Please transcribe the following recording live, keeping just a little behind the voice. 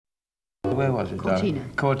Where was it? Cortina.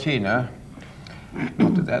 Cortina.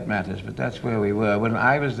 Not that that matters, but that's where we were. When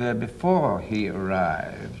I was there before he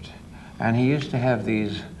arrived, and he used to have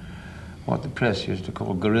these, what the press used to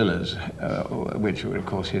call guerrillas, which were, of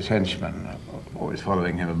course, his henchmen, always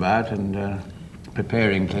following him about and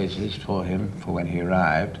preparing places for him for when he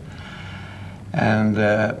arrived. And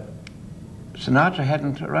Sinatra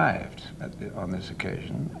hadn't arrived on this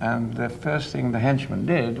occasion, and the first thing the henchmen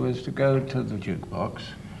did was to go to the jukebox,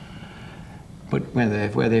 but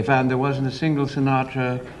where they found there wasn't a single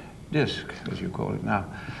Sinatra disc, as you call it now.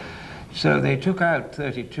 So they took out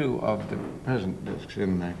 32 of the present discs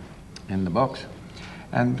in the box,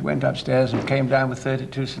 and went upstairs and came down with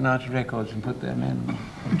 32 Sinatra records and put them in.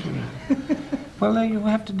 Well, you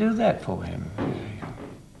have to do that for him.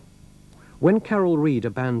 When Carol Reed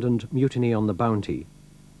abandoned Mutiny on the Bounty,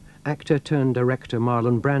 actor-turned-director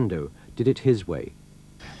Marlon Brando did it his way.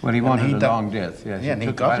 Well, he wanted a long death, yes. Yeah, and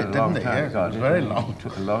he got it, didn't he? Yeah, it was very long. It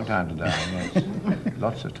took a long time to die, yes.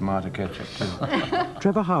 Lots of tomato ketchup, too.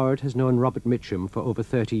 Trevor Howard has known Robert Mitchum for over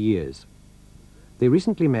 30 years. They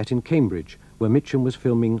recently met in Cambridge, where Mitchum was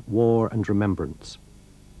filming War and Remembrance.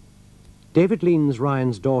 David Lean's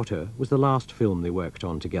Ryan's Daughter was the last film they worked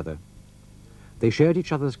on together. They shared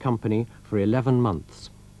each other's company for 11 months.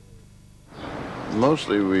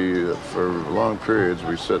 Mostly for long periods,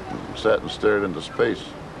 we sat and stared into space.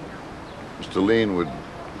 Mr. Lean would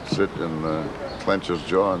sit and clench his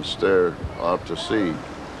jaw and stare out to sea.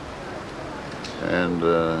 And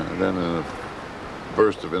then in a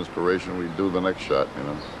burst of inspiration, we'd do the next shot, you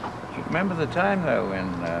know. Do you remember the time, though, when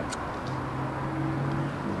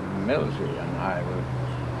Millsy and I were...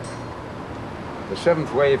 The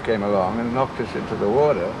seventh wave came along and knocked us into the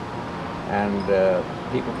water, and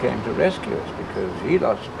people came to rescue us because he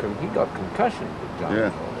got concussion.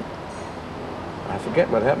 Yeah. I forget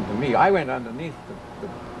what happened to me. I went underneath the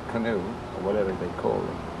canoe, or whatever they call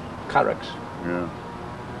them, currachs. Yeah.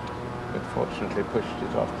 But fortunately pushed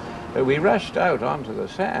it off. But we rushed out onto the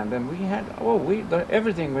sand, and we had,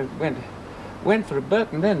 everything went for a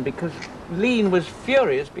Burton then, because Lean was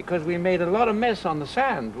furious because we made a lot of mess on the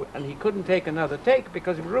sand, and he couldn't take another take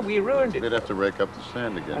because we ruined it. They'd have to rake up the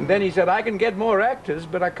sand again. And then he said, I can get more actors,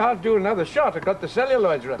 but I can't do another shot. I got the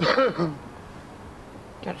celluloids running.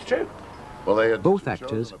 That's true. Well, they had both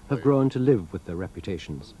actors have grown to live with their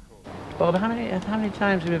reputations. Bob, how many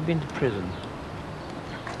times have you been to prison?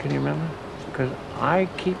 Can you remember? Because I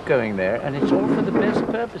keep going there, and it's all for the best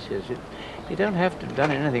purposes. You don't have to have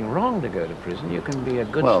done anything wrong to go to prison. You can be a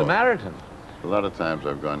good Samaritan. A lot of times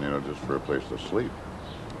I've gone, you know, just for a place to sleep.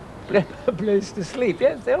 A place to sleep,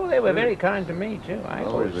 yes. They were very kind to me, too. I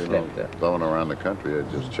always slept there. Going around the country,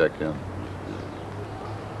 I'd just check in.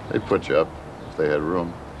 They'd put you up if they had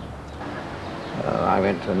room. I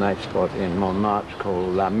went to a night spot in Montmartre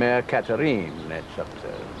called La Mère Catherine. That's up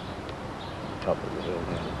the top of the hill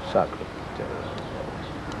there, Sacre.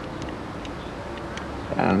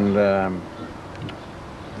 And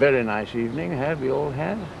very nice evening we all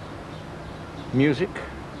had. Music,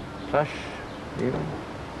 plush, even.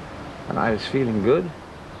 And I was feeling good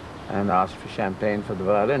and asked for champagne for the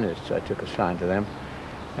violinists. I took a sign to them,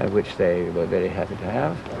 which they were very happy to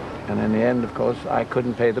have. And in the end, of course, I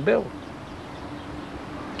couldn't pay the bill.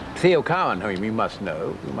 Theo Cowan, whom you must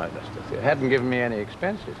know, hadn't given me any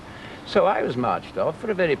expenses. So I was marched off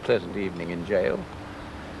for a very pleasant evening in jail,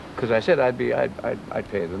 because I said I'd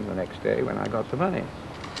pay them the next day when I got the money.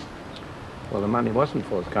 Well, the money wasn't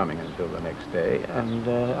forthcoming until the next day, and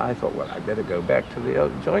I thought, well, I'd better go back to the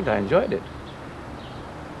old joint. I enjoyed it.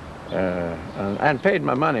 And paid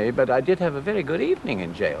my money, but I did have a very good evening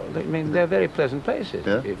in jail. I mean, they're very pleasant places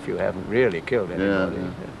if you haven't really killed anybody.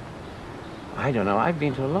 Yeah. I don't know. I've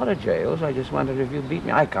been to a lot of jails. I just wondered if you beat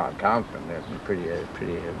me. I can't count them. There's pretty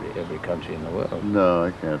every country in the world. No,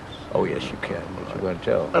 I can't. Oh, yes, you can, but you won't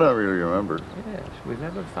tell. I don't really remember. Yes, we've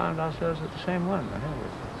never found ourselves at the same one, have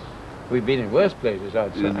we? We've been in worse places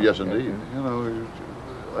outside. Yes, indeed. You know,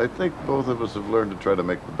 I think both of us have learned to try to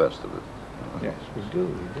make the best of it. Yes, we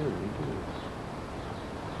do.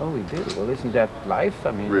 Oh, we do. Well, isn't that life?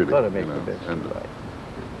 I mean, really, you've got to make the best of life.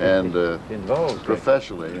 And involved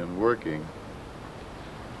professionally and working,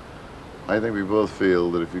 I think we both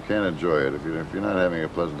feel that if you can't enjoy it, if you're not having a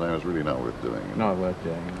pleasant time, it's really not worth doing. You know? Not worth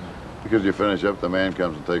doing. Because you finish up, the man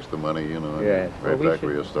comes and takes the money, you know, yes. right back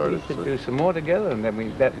where you started. We should do some more together, and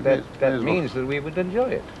then that means that we would enjoy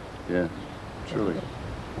it. Yeah, truly.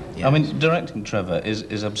 Yes. I mean, directing Trevor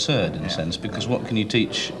is absurd in a sense, because what can you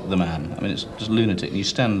teach the man? I mean, it's just lunatic. And you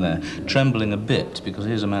stand there trembling a bit because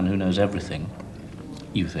here's a man who knows everything,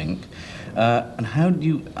 you think. And how do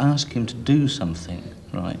you ask him to do something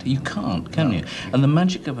Right. You can't, can you? And the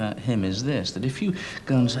magic about him is this, that if you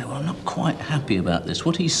go and say, well, I'm not quite happy about this,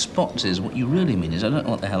 what he spots is what you really mean is, I don't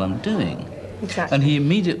know what the hell I'm doing. Exactly. And he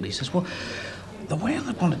immediately says, well, the way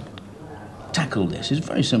I want to tackle this is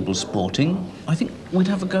very simple sporting. I think we'd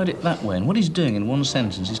have a go at it that way. And what he's doing in one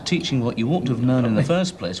sentence is teaching what you ought to have known in the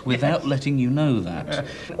first place without letting you know that.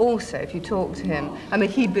 Also, if you talk to him, I mean,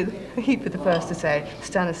 he'd be the first to say,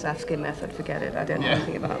 Stanislavski method, forget it, I don't know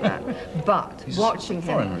anything about that. But He's watching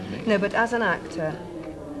him... foreigner, isn't he? No, but as an actor,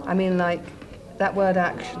 I mean, like, that word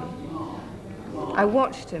action, I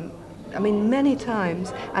watched him, I mean, many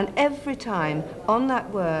times, and every time on that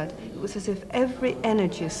word, it was as if every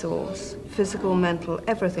energy source, physical, mental,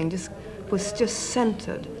 everything, was just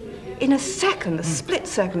centered. In a second, a split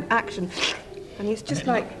second action, and it's just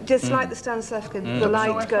like the Stanislavski, the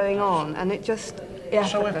light going on, and it just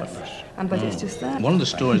effortless. But it's just that. One of the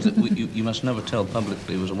stories that you must never tell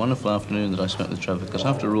publicly was a wonderful afternoon that I spent with Trevor, because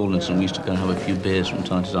after Rawlinson we used to go and have a few beers from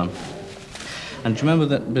time to time. And do you remember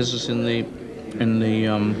that business in the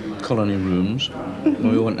colony rooms,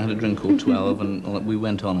 where we went and had a drink or 12, and we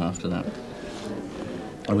went on after that.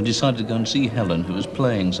 And we decided to go and see Helen, who was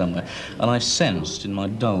playing somewhere. And I sensed, in my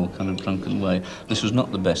dull, kind of drunken way, this was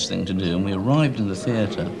not the best thing to do. And we arrived in the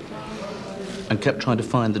theatre and kept trying to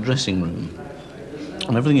find the dressing room.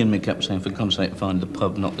 And everything in me kept saying, for God's sake, find the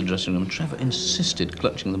pub, not the dressing room. And Trevor insisted,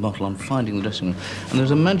 clutching the bottle, on finding the dressing room. And there was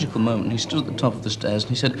a magical moment. He stood at the top of the stairs and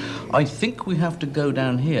he said, I think we have to go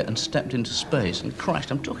down here, and stepped into space and crashed.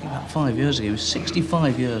 I'm talking about 5 years ago. He was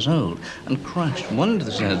 65 years old and crashed one into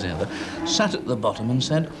the stairs, the other, sat at the bottom and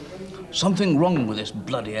said, something wrong with this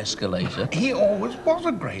bloody escalator. He always was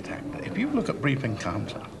a great actor. If you look at Brief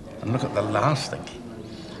Encounter and look at the last thing,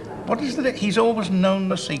 what is it? He's always known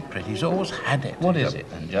the secret. He's always had it. What is it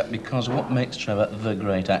then, Jack? Because what makes Trevor the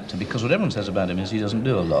great actor? Because what everyone says about him is he doesn't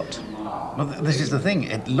do a lot. Well, this is the thing.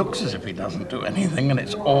 It looks as if he doesn't do anything, and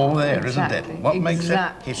it's all there, isn't it? What makes it?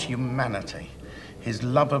 His humanity, his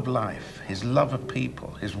love of life, his love of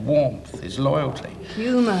people, his warmth, his loyalty.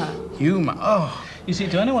 Humour. Humour. Oh. You see,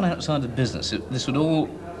 to anyone outside of business, this would all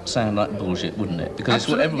sound like bullshit, wouldn't it? Because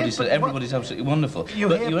Absolutely, it's what everybody said. Everybody's absolutely wonderful. You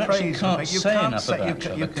but hear you actually praise, can't but you say can't enough say, about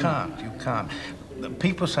Trevor. You can't.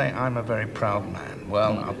 People say I'm a very proud man.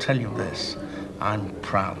 Well, I'll tell you this. I'm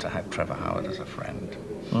proud to have Trevor Howard as a friend.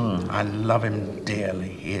 I love him dearly.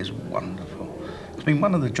 He is wonderful. It's been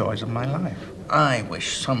one of the joys of my life. I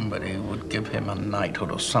wish somebody would give him a knighthood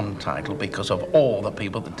or some title, because of all the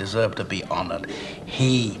people that deserve to be honoured.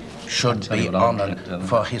 He should be honoured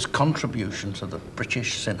for his contribution to the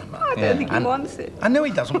British cinema. I don't think he wants it. I know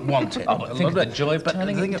he doesn't want it. Think of the joy of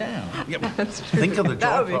turning it down. Think of the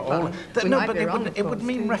joy for all. No, but it would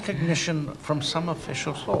mean recognition from some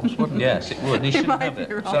official source, wouldn't it? Yes, it would. He should have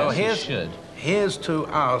it. So Yes, here's to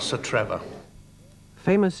our Sir Trevor.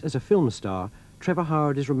 Famous as a film star, Trevor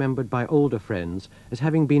Howard is remembered by older friends as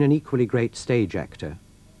having been an equally great stage actor.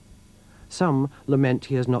 Some lament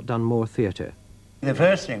he has not done more theatre. The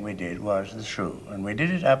first thing we did was the Shrew, and we did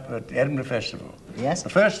it up at the Edinburgh Festival. Yes, the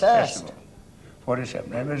first festival,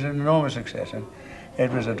 47. It was an enormous success, and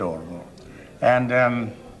it was adorable. And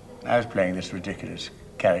I was playing this ridiculous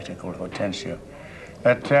character called Hortensio,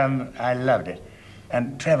 but I loved it.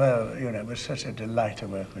 And Trevor, you know, was such a delight to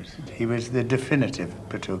work with. He was the definitive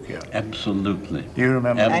Petruchio. Absolutely. Do you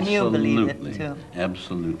remember? And you believe it, too.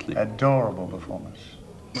 Absolutely. Adorable performance.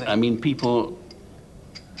 I mean, people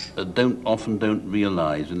often don't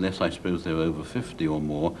realise, unless I suppose they're over 50 or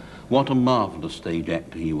more, what a marvellous stage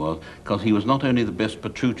actor he was, because he was not only the best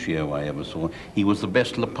Petruchio I ever saw, he was the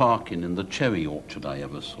best Leparkin in The Cherry Orchard I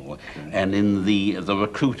ever saw, and in the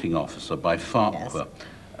recruiting officer by Farquhar. Yes.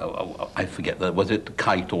 I forget, was it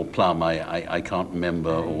Kite or Plum? I can't remember,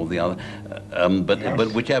 or the other.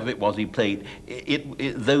 But whichever it was he played,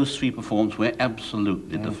 those three performances were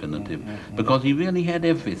absolutely definitive, because he really had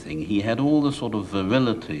everything. He had all the sort of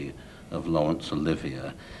virility of Laurence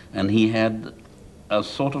Olivier, and he had a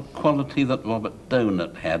sort of quality that Robert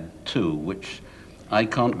Donat had too, which I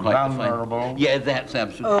can't quite define. Yeah, that's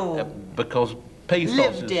absolutely, because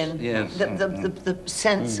lived in the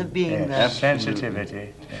sense of being there.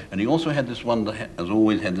 Sensitivity. And he also had this has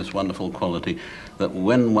always had this wonderful quality that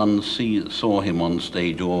when one saw him on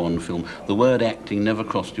stage or on film, the word acting never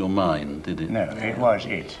crossed your mind, did it? No, it was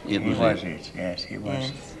it. It was it. Yes, he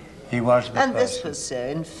was. Yes. He was the And this was so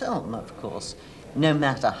in film, of course. No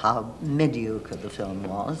matter how mediocre the film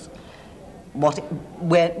was,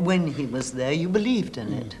 when he was there, you believed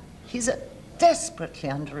in it. He's a desperately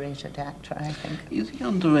underrated actor, I think. Is he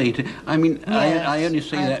underrated? I mean, yes, I only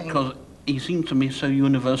say that because he seemed to me so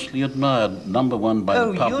universally admired, number one by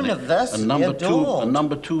the public, universally and number adored. and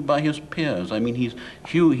number two by his peers. I mean, he's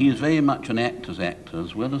very much an actor's actor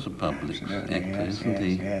as well as a public actor, isn't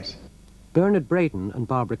he? Yes. Bernard Braden and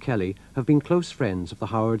Barbara Kelly have been close friends of the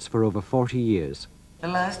Howards for over 40 years. The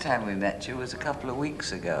last time we met you was a couple of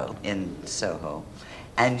weeks ago in Soho,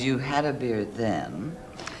 and you had a beard then.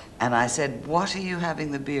 And I said, what are you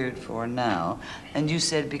having the beard for now? And you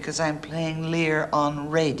said, because I'm playing Lear on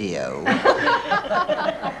radio.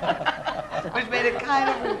 Which made a kind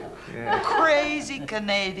of crazy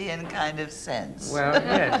Canadian kind of sense. Well,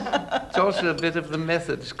 yes. It's also a bit of the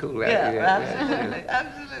method school. Absolutely,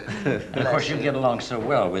 absolutely. Of course, you get along so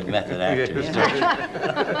well with method actors, don't you?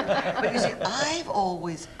 But you see,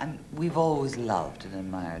 we've always loved and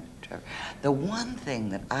admired Trevor. The one thing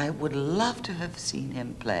that I would love to have seen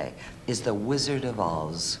him play is the Wizard of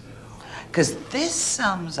Oz. Because this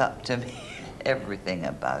sums up to me everything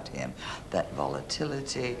about him. That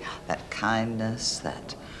volatility, that kindness,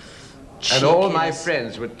 that cheekiness. And all my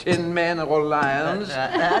friends were tin men or lions.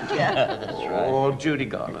 That's right. Or Judy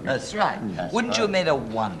Garland. That's right. Wouldn't you have made a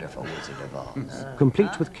wonderful Wizard of Oz?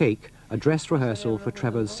 Complete with cake, a dress rehearsal for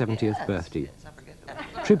Trevor's 70th birthday.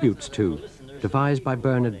 Tributes to, devised by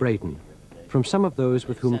Bernard Braden, from some of those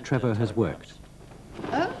with whom Trevor has worked.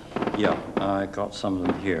 Yeah, I got some of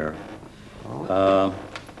them here.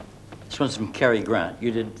 This one's from Cary Grant.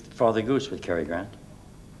 You did Father Goose with Cary Grant.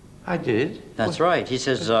 I did. That's right. He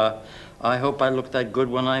says, I hope I look that good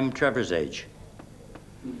when I'm Trevor's age.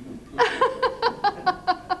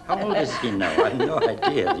 How old is he now? I have no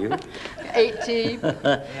idea, do you? 80.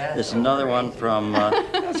 There's another one from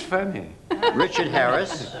That's funny. Richard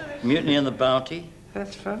Harris, Mutiny on the Bounty.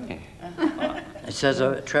 That's funny. It says,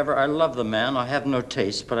 Trevor, I love the man. I have no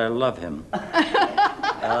taste, but I love him.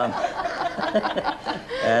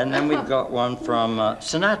 And then we've got one from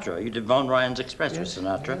Sinatra. You did Von Ryan's Express with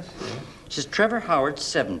Sinatra. It says, Trevor Howard,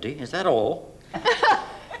 70. Is that all?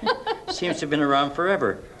 Seems to have been around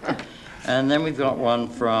forever. And then we've got one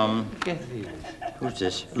from, who's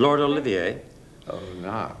this? Lord Olivier. Oh,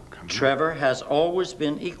 no. Trevor has always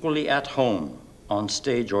been equally at home on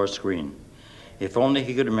stage or screen. If only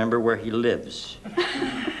he could remember where he lives.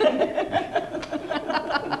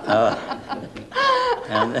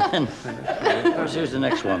 And then, here's the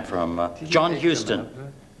next one from John Huston.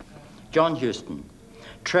 John Huston.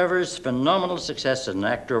 Trevor's phenomenal success as an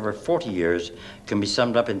actor over 40 years can be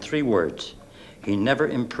summed up in 3 words. He never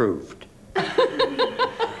improved.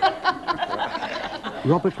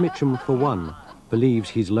 Robert Mitchum, for one, believes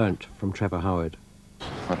he's learnt from Trevor Howard.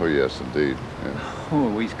 Oh, yes, indeed. Yeah.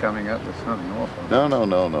 Oh, he's coming up with something awful.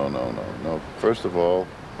 No. First of all,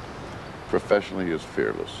 professionally, he is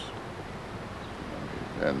fearless.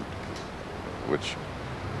 And which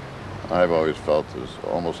I've always felt is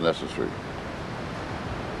almost necessary.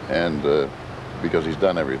 And because he's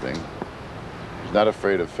done everything, he's not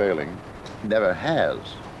afraid of failing, never has.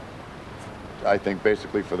 I think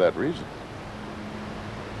basically for that reason.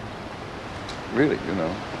 Really, you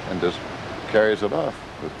know, and just carries it off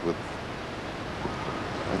with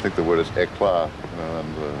I think the word is éclat, you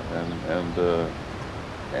know,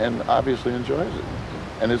 and obviously enjoys it.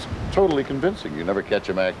 And it's totally convincing. You never catch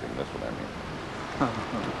him acting, that's what I mean.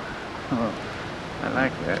 Oh, I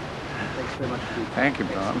like that. Thanks very much. Thank you,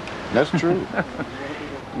 Bob. That's true.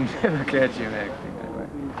 You never catch him acting that way.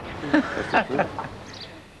 That's the truth.